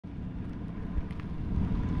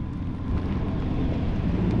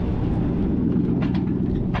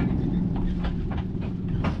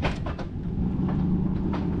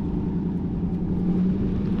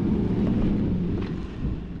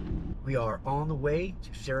are on the way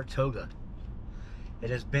to Saratoga. It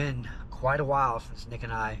has been quite a while since Nick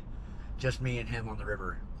and I, just me and him on the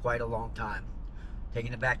river. Quite a long time.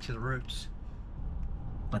 Taking it back to the roots.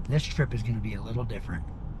 But this trip is going to be a little different.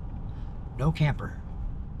 No camper.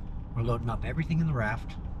 We're loading up everything in the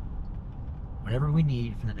raft. Whatever we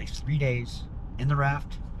need for the next 3 days in the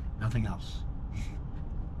raft, nothing else.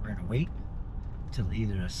 We're going to wait till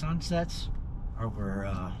either the sun sets or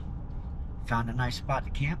we're found a nice spot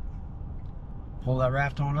to camp. Pull that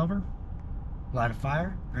raft on over, light a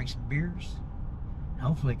fire, drink some beers, and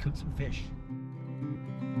hopefully cook some fish.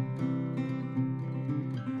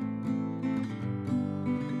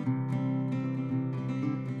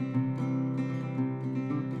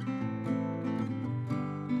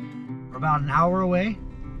 We're about an hour away,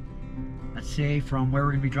 let's say, from where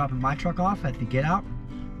we're going to be dropping my truck off at the Get Out.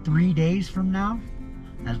 3 days from now,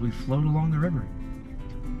 as we float along the river.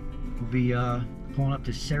 We'll be pulling up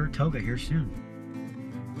to Saratoga here soon.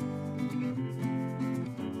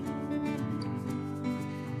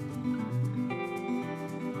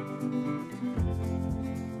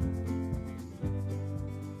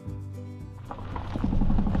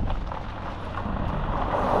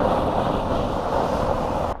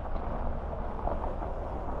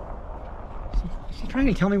 Is he trying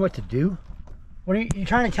to tell me what to do? What are you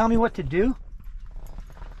trying to tell me what to do?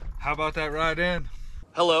 How about that ride in?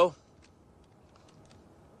 Hello.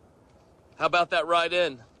 How about that ride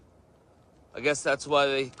in? I guess that's why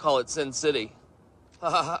they call it Sin City.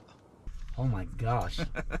 Oh my gosh.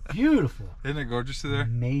 Beautiful. Isn't it gorgeous there?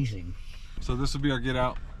 Amazing. So this will be our Get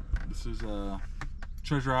Out. This is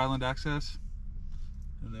Treasure Island access.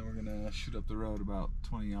 And then we're gonna shoot up the road about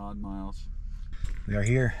 20 odd miles. We are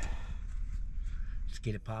here. Let's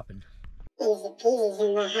get it popping. theEZPZlife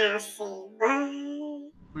in the house, say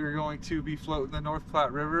what? We're going to be floating the North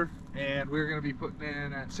Platte River, and we're going to be putting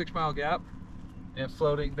in at 6 Mile Gap and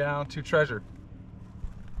floating down to Treasure,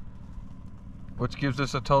 which gives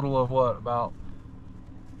us a total of what, about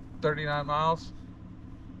 39 miles,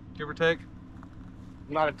 give or take?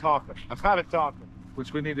 I'm not a talker. I'm not a talker.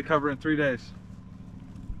 Which we need to cover in 3 days.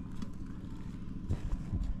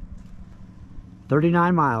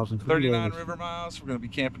 39 miles in 3 39 days. river miles. We're going to be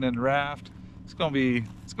camping in the raft. It's going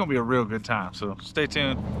to be a real good time. So stay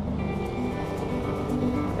tuned.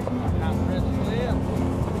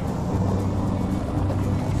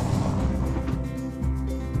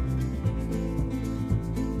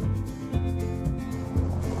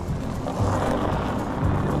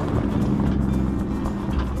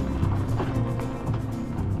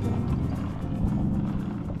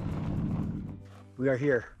 We are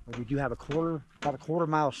here. We do have about a quarter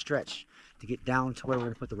mile stretch to get down to where we're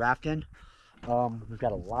going to put the raft in. We've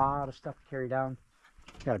got a lot of stuff to carry down.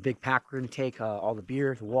 Got a big pack we're going to take, all the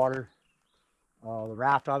beer, the water, the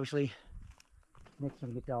raft obviously. Nick's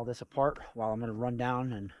going to get all this apart while I'm going to run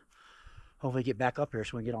down and hopefully get back up here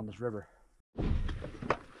so we can get on this river.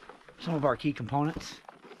 Some of our key components.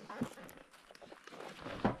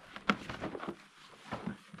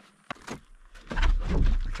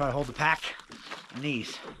 Try to hold the pack on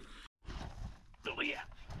these. Oh yeah,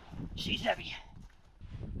 she's heavy.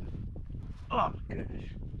 Oh my goodness.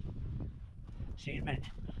 See you in a minute.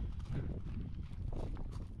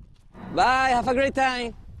 Bye, have a great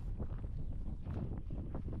time.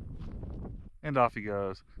 And off he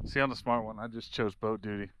goes. See, on the smart one, I just chose boat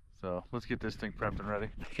duty. So let's get this thing prepped and ready.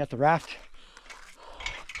 Got the raft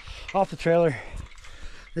off the trailer.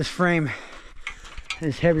 This frame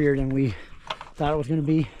is heavier than we thought it was going to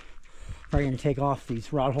be. Probably going to take off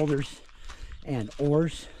these rod holders and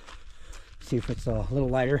oars. See if it's a little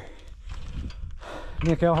lighter.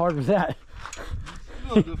 Nick, how hard was that?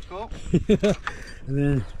 A little difficult. And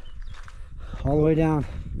then all the way down.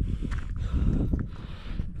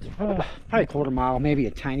 It's probably a quarter mile, maybe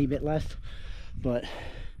a tiny bit less, but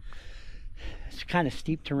it's kind of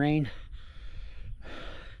steep terrain.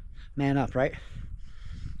 Man up, right?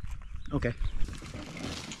 Okay.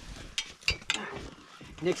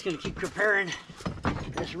 Nick's gonna keep preparing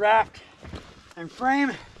this raft and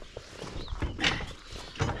frame.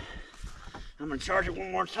 I'm gonna charge it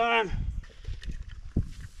one more time.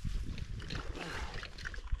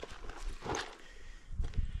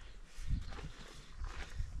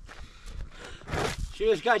 See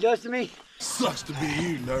what this guy does to me? Sucks to be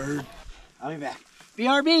you, nerd. I'll be back.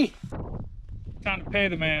 BRB! Time to pay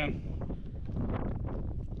the man.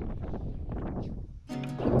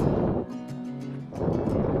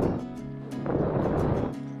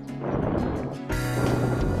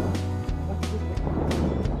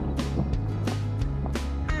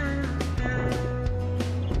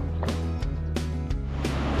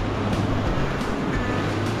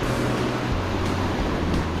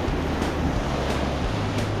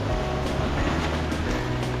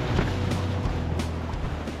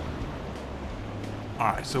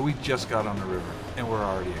 So we just got on the river and we're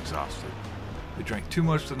already exhausted. We drank too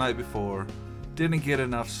much the night before, didn't get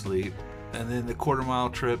enough sleep, and then the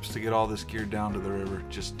quarter-mile trips to get all this gear down to the river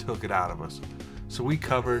just took it out of us. So we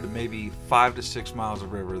covered maybe 5 to 6 miles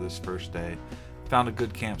of river this first day, found a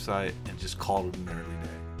good campsite, and just called it an early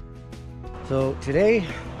day. So today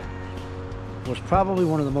was probably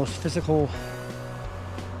one of the most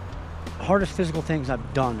hardest physical things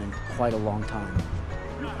I've done in quite a long time.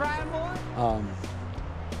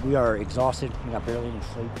 We are exhausted. We got barely any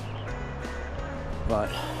sleep, but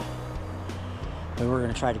we were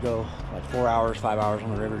gonna try to go like 4 hours, 5 hours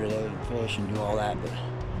on the river today and fish and do all that, but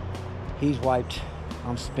he's wiped,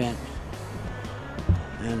 I'm spent,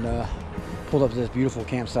 and pulled up to this beautiful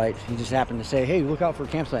campsite. He just happened to say, hey, look out for a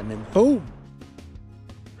campsite, and then boom!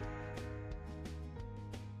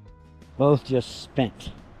 Both just spent.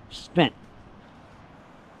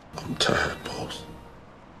 I'm tired, boss.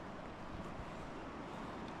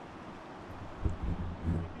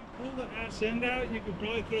 Pull the ass end out, you could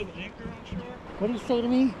probably throw the anchor on shore. What did he say to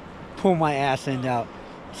me? Pull my ass end out.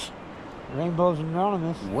 Rainbows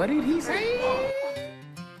Anonymous. What did he say?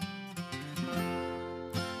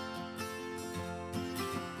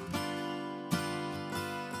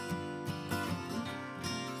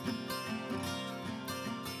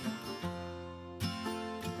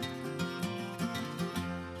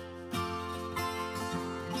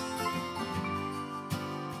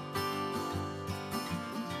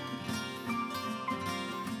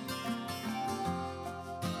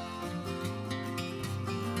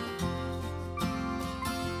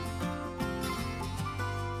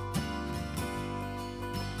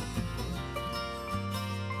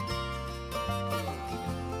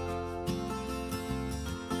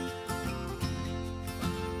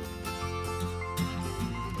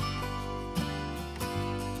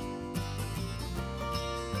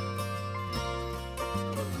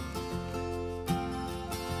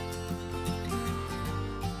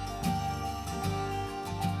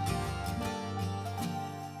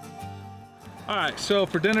 All right, so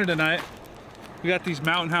for dinner tonight, we got these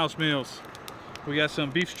Mountain House meals. We got some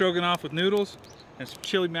beef stroganoff with noodles and some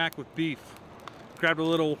chili mac with beef. Grabbed a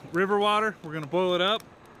little river water. We're gonna boil it up,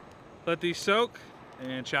 let these soak,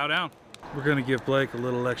 and chow down. We're gonna give Blake a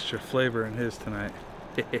little extra flavor in his tonight.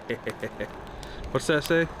 What's that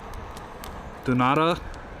say? Do not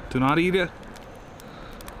eat it.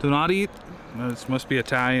 Do not eat. No, this must be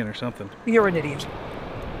Italian or something. You're an idiot.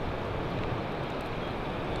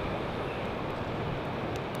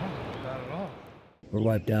 We're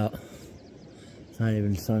wiped out. It's not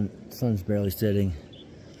even sun's barely setting.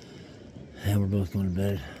 And we're both going to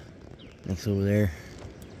bed. Next over there.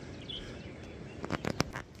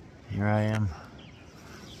 Here I am.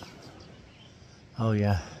 Oh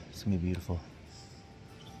yeah, it's gonna be beautiful.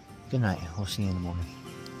 Good night. We'll see you in the morning.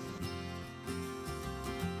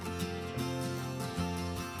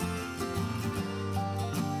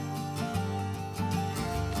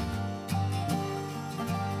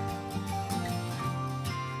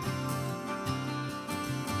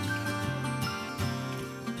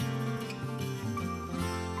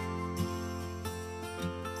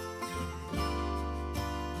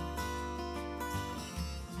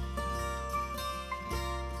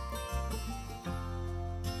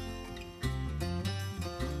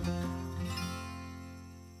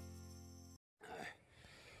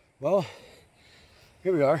 Well,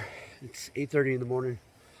 here we are. It's 8:30 in the morning.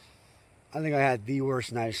 I think I had the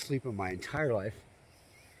worst night of sleep of my entire life.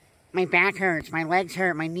 My back hurts, my legs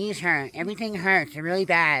hurt, my knees hurt, everything hurts really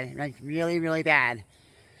bad, like really, really bad.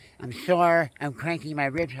 I'm sore, I'm cranky, my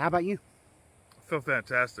ribs. How about you? I feel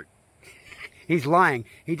fantastic. He's lying.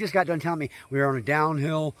 He just got done telling me we were on a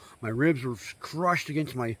downhill. My ribs were crushed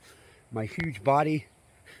against my huge body.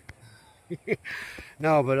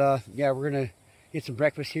 No, but yeah, we're gonna get some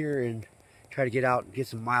breakfast here and try to get out, get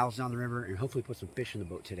some miles down the river, and hopefully put some fish in the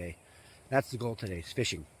boat today. That's the goal today, is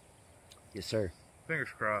fishing. Yes, sir. Fingers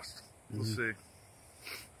crossed. We'll see.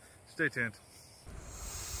 Stay tuned.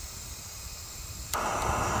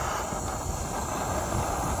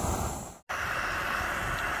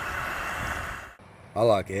 I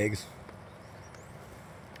like eggs.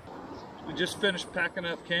 We just finished packing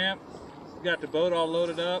up camp. Got the boat all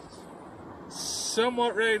loaded up.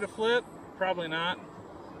 Somewhat ready to flip. Probably not.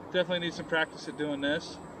 Definitely need some practice at doing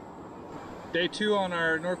this. Day 2 on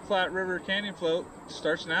our North Platte River canyon float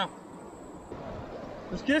starts now.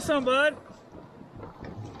 Let's get some, bud.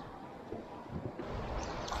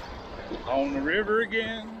 On the river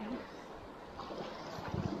again.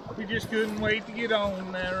 We just couldn't wait to get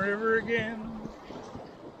on that river again.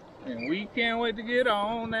 And we can't wait to get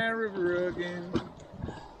on that river again.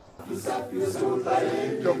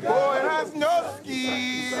 The boy has no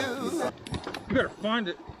skills. You better find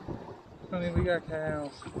it. Honey, we got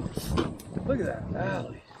cows. Look at that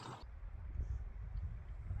valley.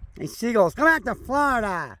 Hey, seagulls, come back to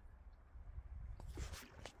Florida.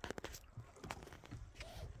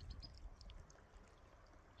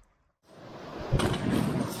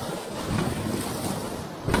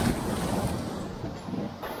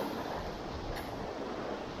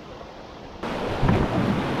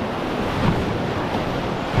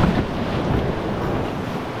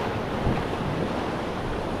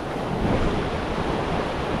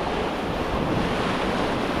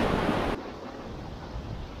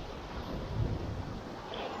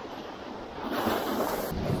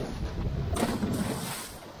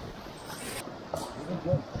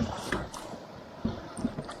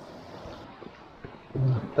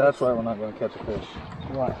 That's why we're not going to catch a fish.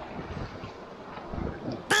 What?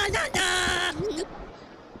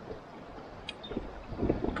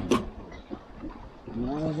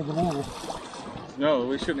 No,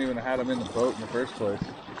 we shouldn't even have had them in the boat in the first place.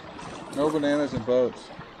 No bananas in boats.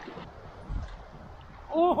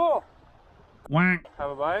 Oh! Have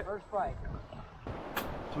a bite? First bite.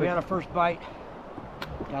 So we had our first bite.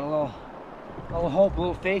 Got a little hope, a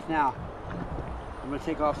little faith now. I'm gonna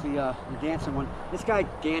take off the dancing one. This guy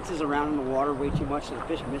dances around in the water way too much, so the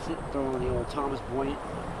fish miss it. Throw on the old Thomas Buoyant.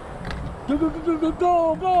 Go, go, go, go,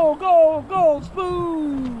 go, go, go, go,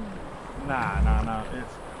 spoon! Nah.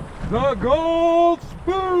 It's the gold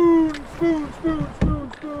spoon! Spoon, spoon,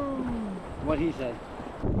 spoon, spoon! What he said.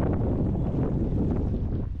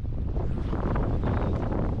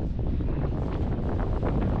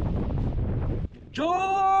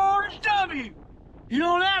 George W! You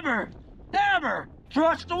don't ever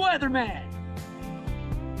trust the weatherman!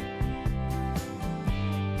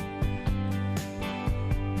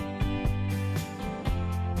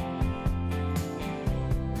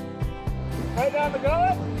 Right down the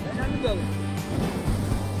gullet? Right down the gullet.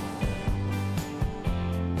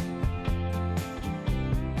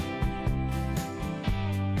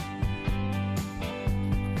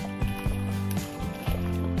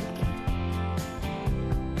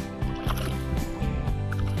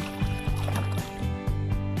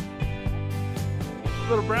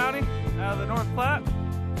 Little brownie out of the North Platte.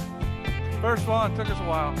 First one, took us a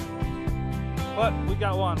while. But we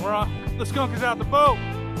got one. We're on. The skunk is out the boat.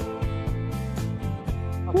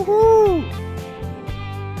 Woohoo!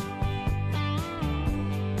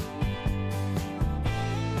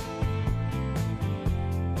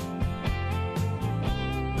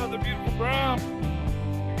 Another beautiful brown.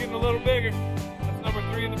 You're getting a little bigger. That's number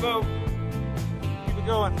 3 in the boat. Keep it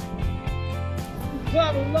going.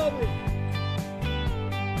 Gotta love it!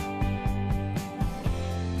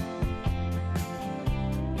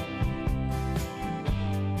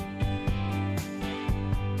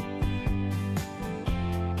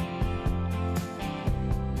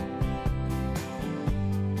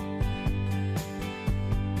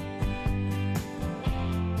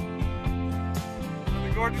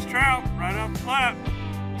 Gorgeous trout right off the flat.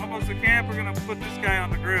 Almost a camp. We're gonna put this guy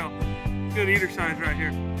on the grill. Good eater size right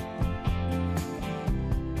here.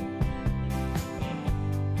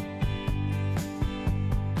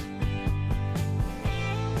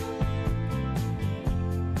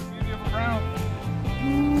 Beautiful brown.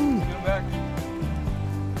 Get him back.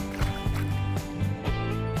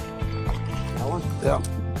 That one? Yeah.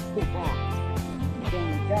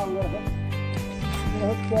 Down, little hook.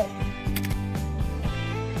 Little hook set.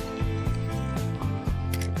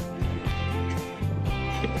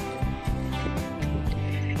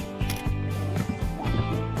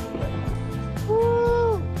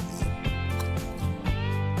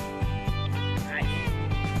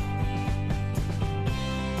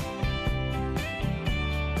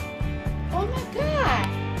 Oh my God!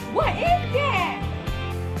 What is that?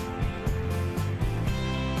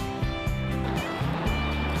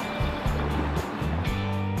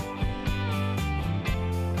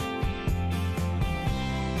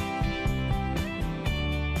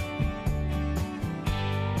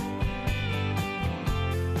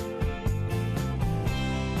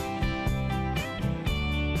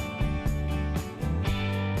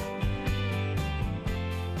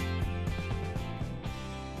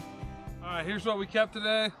 Alright, here's what we kept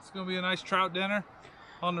today. It's going to be a nice trout dinner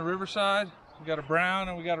on the riverside. We got a brown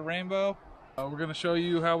and we got a rainbow. We're going to show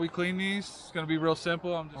you how we clean these. It's going to be real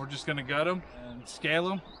simple. We're just going to gut them and scale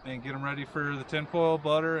them and get them ready for the tinfoil,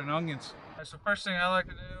 butter, and onions. Right, so first thing I like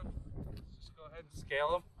to do is just go ahead and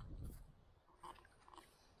scale them.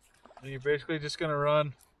 And you're basically just going to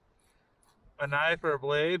run a knife or a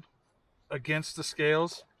blade against the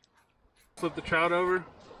scales. Flip the trout over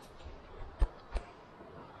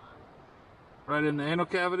right in the anal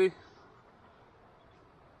cavity,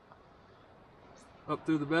 up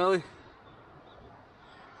through the belly,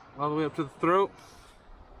 all the way up to the throat.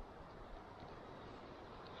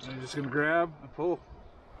 And you're just gonna grab and pull.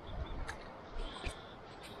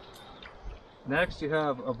 Next, you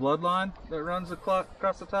have a bloodline that runs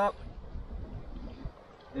across the top,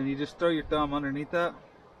 and you just throw your thumb underneath that,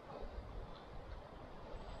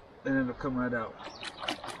 and it'll come right out.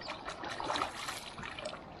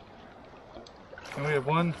 And we have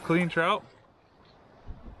one clean trout.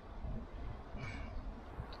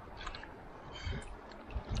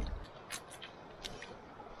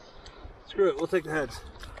 Screw it, we'll take the heads.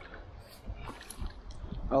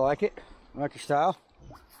 I like it. I like your style.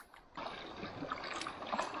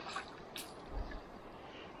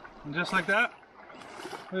 And just like that,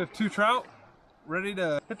 we have 2 trout ready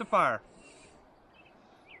to hit the fire.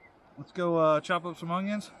 Let's go chop up some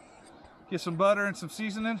onions, get some butter and some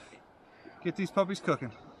seasoning, get these puppies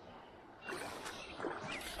cooking.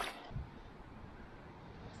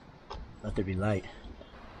 Let there be light.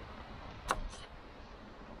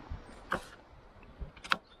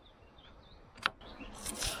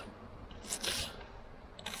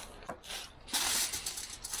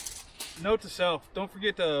 Note to self, don't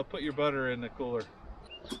forget to put your butter in the cooler.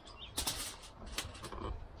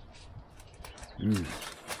 Mm.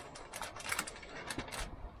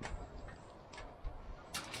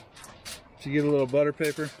 If you get a little butter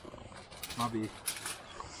paper, I'll be.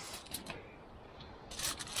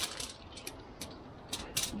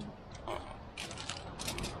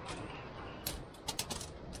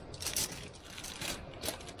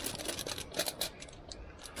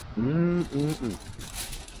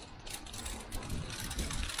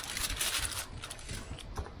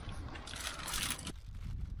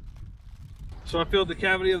 So I filled the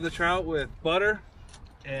cavity of the trout with butter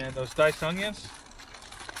and those diced onions.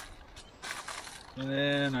 And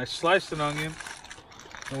then I sliced an onion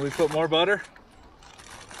and we put more butter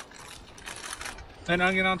and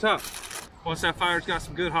onion on top. Once that fire's got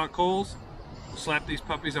some good hot coals, we'll slap these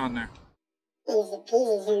puppies on there. Easy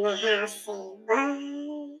peasy's in the house, say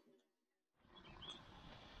what?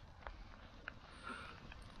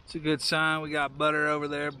 It's a good sign. We got butter over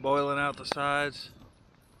there boiling out the sides.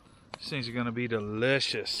 These things are gonna be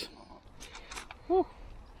delicious. Woo.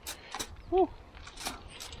 Woo.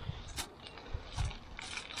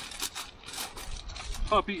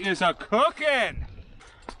 Puppy is a cooking.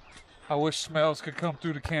 I wish smells could come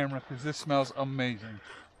through the camera because this smells amazing.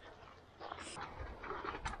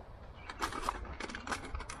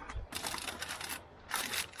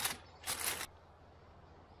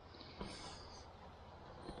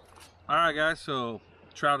 All right, guys, so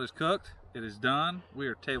trout is cooked. It is done. We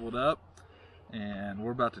are tabled up and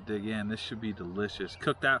we're about to dig in. This should be delicious.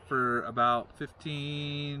 Cook that for about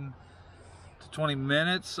 15 to 20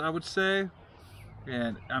 minutes, I would say.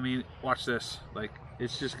 And I mean, watch this. Like,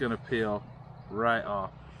 it's just gonna peel right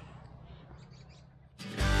off.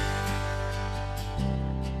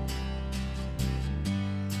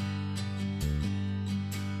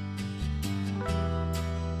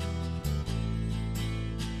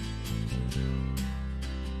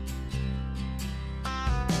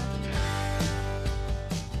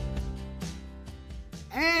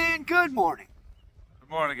 And good morning. Good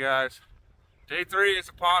morning, guys. Day 3 is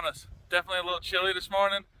upon us. Definitely a little chilly this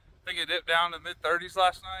morning. I think it dipped down to mid-30s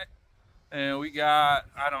last night. And we got,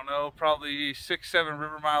 I don't know, probably 6-7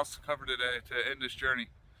 river miles to cover today to end this journey.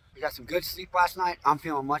 We got some good sleep last night. I'm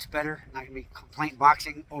feeling much better. Not gonna be complaint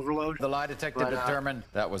boxing overload. The lie detector determined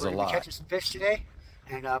that was a lie. We're gonna be catching some fish today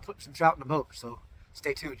and put some trout in the boat. So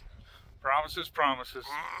stay tuned. Promises, promises.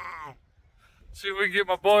 See if we can get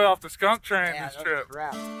my boy off the skunk train this trip.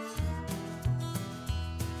 Crap.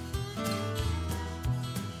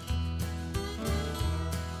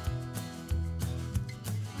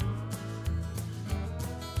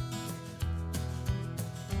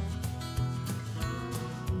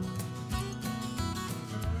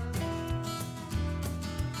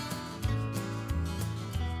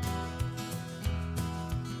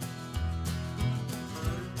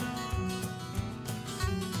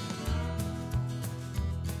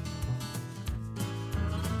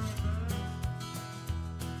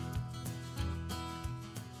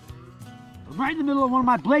 I'm right in the middle of one of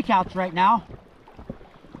my breakouts right now.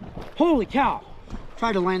 Holy cow.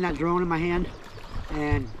 Tried to land that drone in my hand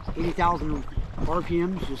and 80,000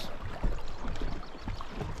 RPMs just...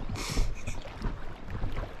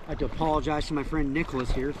 I have to apologize to my friend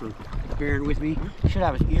Nicholas here for bearing with me. He should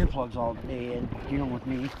have his earplugs all day and dealing with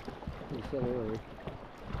me. Like I said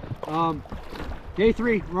earlier. Day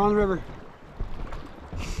 3, we're on the river.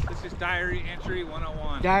 This is Diary Entry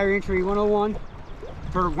 101. Diary Entry 101.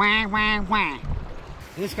 for wah, wah, wah.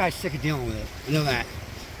 This guy's sick of dealing with it. I know that.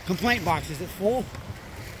 Complaint box, is it full?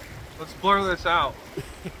 Let's blur this out.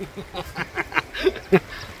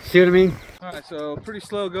 See what I mean? All right, so pretty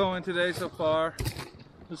slow going today so far.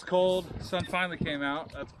 It's cold, the sun finally came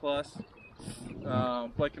out, that's a plus.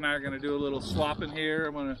 Blake and I are gonna do a little swap in here.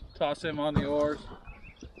 I'm gonna toss him on the oars.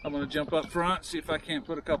 I'm gonna jump up front, see if I can't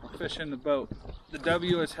put a couple fish in the boat. The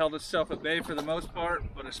W has held itself at bay for the most part,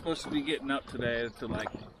 but it's supposed to be getting up today to like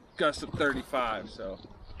gusts of 35, so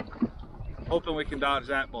hoping we can dodge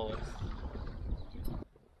that bullet.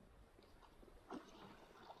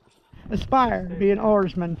 Aspire to be an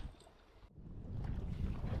oarsman.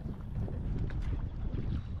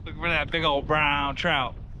 Look for that big old brown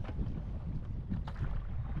trout.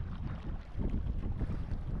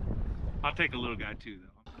 I'll take a little guy too though.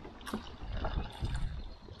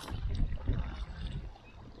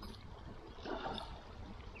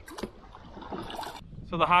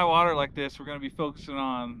 So the high water like this, we're going to be focusing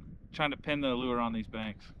on trying to pin the lure on these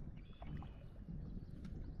banks.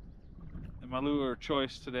 And my lure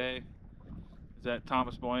choice today is that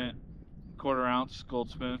Thomas Buoyant 1/4 ounce gold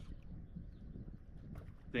spoon.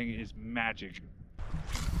 Thing is magic.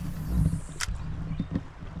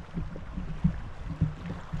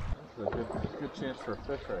 That's a good chance for a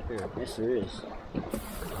fish right here. Yes, there is.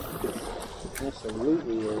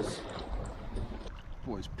 Absolutely is.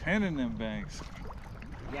 Boy's pinning them banks.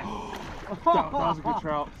 Yeah. That was a good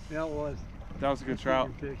trout. Yeah, it was. That was a good trout.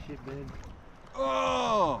 Fish, it did.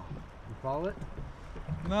 Oh! You follow it?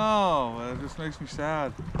 No, that just makes me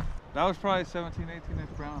sad. That was probably 17,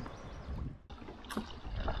 18-inch brown.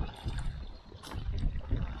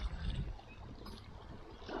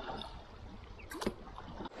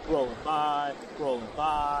 Rolling by, rolling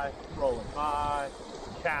by, rolling by.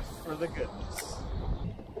 Cast for the goodness.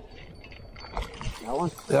 That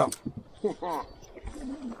one? Yeah.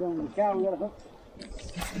 Going to the cow, we got a hook.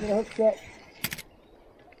 We got a hook set.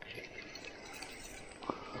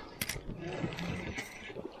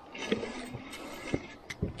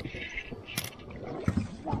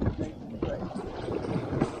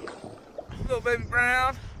 Little baby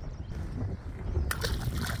brown.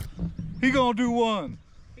 He gonna do one.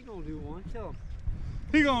 He gonna do one. Tell him.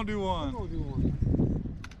 He gonna do one. He gonna do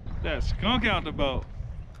one. That skunk out the boat.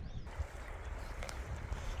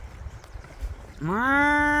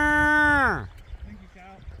 Thank Thank you,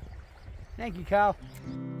 cow. Thank you, Kyle.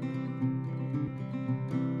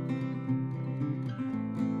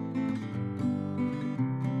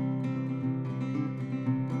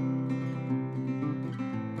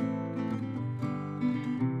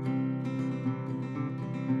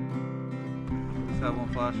 Let's have one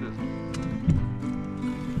flash it.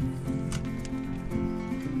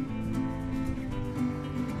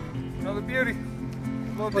 Another beauty. A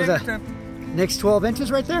little What was that? Dickerton. Next 12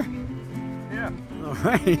 inches right there? Yeah. All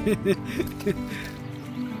right.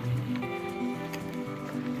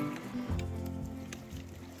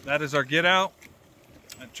 That is our get out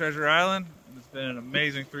at Treasure Island. It's been an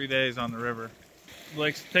amazing 3 days on the river.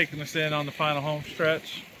 Blake's taking us in on the final home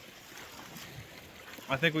stretch.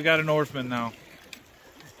 I think we got an oarsman now.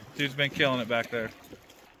 Dude's been killing it back there.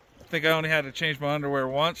 I think I only had to change my underwear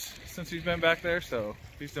once since he's been back there, so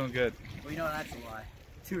he's doing good. Well, you know that's a lie.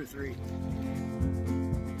 2 or 3.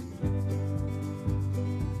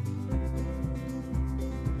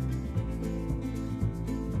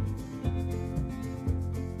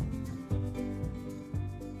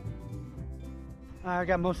 I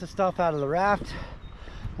got most of the stuff out of the raft.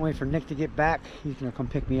 I'm waiting for Nick to get back. He's gonna come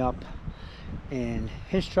pick me up in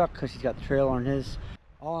his truck because he's got the trailer on his.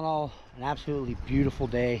 All in all, an absolutely beautiful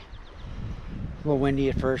day. A little windy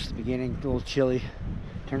at first, at the beginning, a little chilly.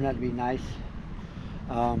 Turned out to be nice.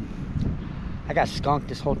 I got skunked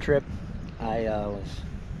this whole trip. I was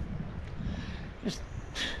just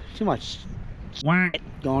too much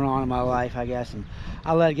going on in my life, I guess, and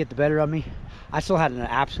I let it get the better of me. I still had an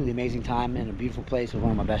absolutely amazing time in a beautiful place with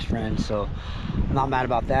one of my best friends, so I'm not mad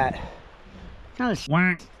about that. Kind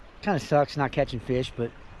of sucks not catching fish,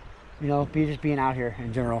 but you know, just being out here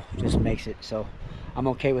in general just makes it, so I'm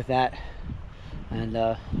okay with that. And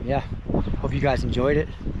yeah, hope you guys enjoyed it.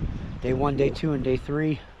 Day 1, day 2, and day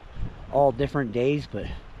 3, all different days, but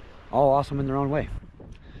all awesome in their own way.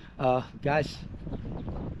 Guys,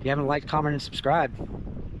 if you haven't liked, comment, and subscribed,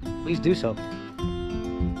 please do so.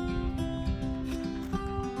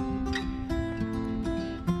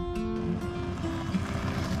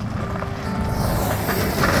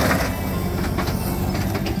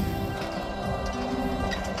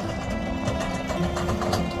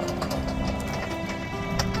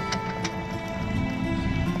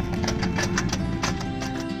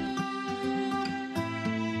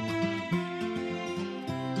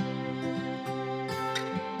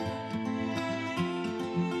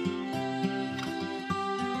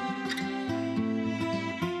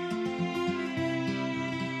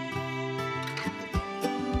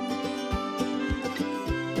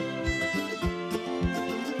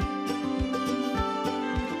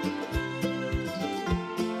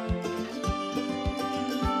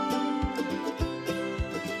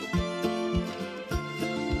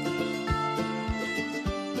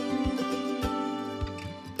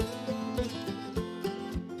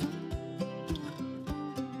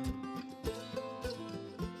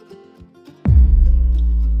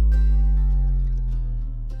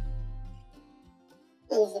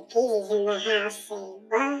 theEZPZ's in the house, say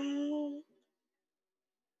what?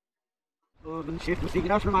 Shit, was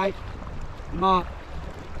thinking out for my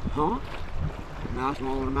huh? Now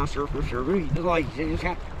smaller than my surfer server. He just like just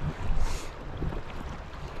got.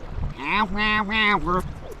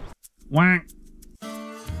 Wow.